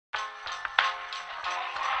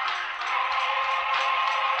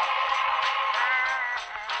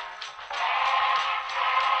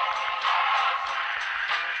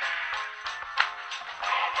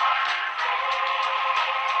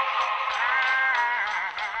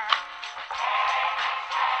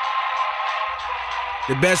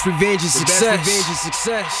The best revenge is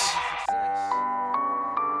success.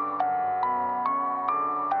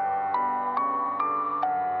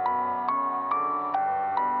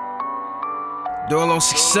 All on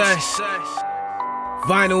success.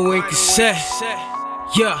 Vinyl and cassette.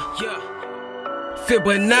 Yeah.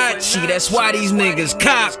 Fibonacci, that's why these niggas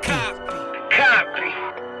copy.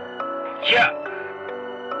 Yeah.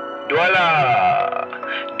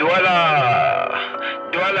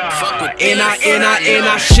 And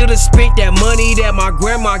I should've spent that money that my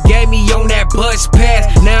grandma gave me on that bus pass.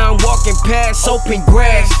 Now I'm walking past open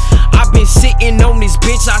grass. I've been sitting on this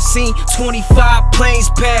bitch, I seen 25 planes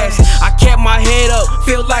pass. I kept my head up,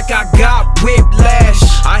 feel like I got whiplash.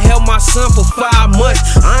 I held my son for 5 months,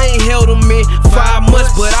 I ain't held him in 5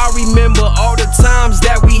 months, but I remember all the times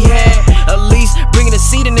that we had. At least bringing a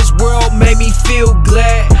seed in this world made me feel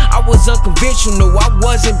glad. I was unconventional, I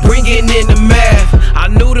wasn't bringing in the math. I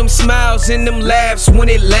knew them smiles and them laughs when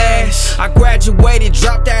it lasts. I graduated,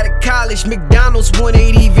 dropped out of college, McDonald's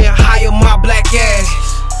wouldn't even hire my black ass.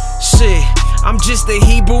 Shit, I'm just a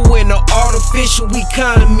Hebrew in an artificial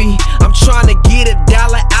economy. I'm trying to get $1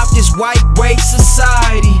 out this white race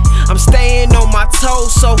society. I'm staying on my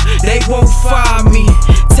toes so they won't fire me.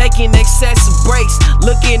 Taking excessive breaks,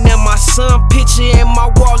 looking at my son picture in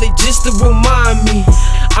my wallet just to remind me.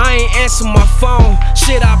 I ain't answer my phone,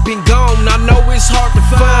 shit, I've been gone, I know it's hard to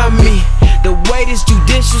find me. The way this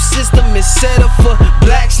judicial system is set up for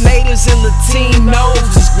blacks, natives, and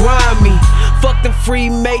Latinos is grimy. Fuck them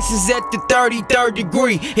Freemasons at the 33rd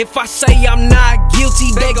degree. If I say I'm not guilty,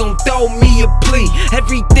 they gon' throw me a plea.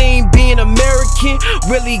 Everything being American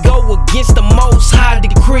really go against the most high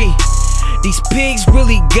decree. These pigs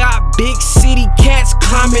really got big city cats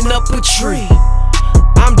climbing up a tree.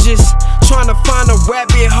 I'm just trying to find a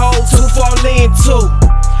rabbit hole to fall into,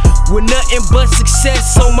 with nothing but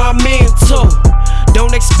success on my mental.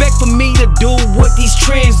 Don't expect for me to do what these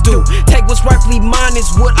trends do. Take what's rightfully mine is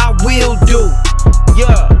what I will do.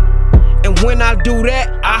 Yeah. And when I do that,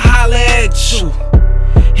 I holla at you.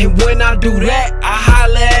 And when I do that, I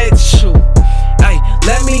holla at you. Hey,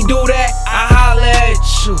 let me do that, I holla at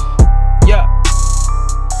you. Yeah.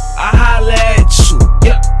 I holla at you.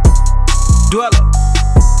 Yeah. Dweller.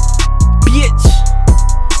 Bitch.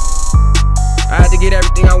 I had to get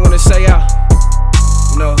everything I wanna say out.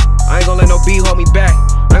 You know, I ain't gonna let no beat hold me back.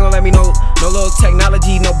 I ain't gonna let me no little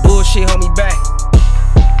technology, no bullshit hold me back.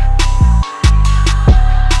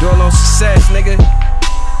 All on success, nigga.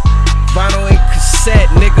 Vinyl and cassette,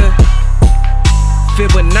 nigga.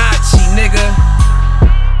 Fibonacci, nigga.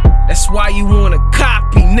 That's why you wanna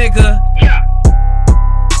copy, nigga.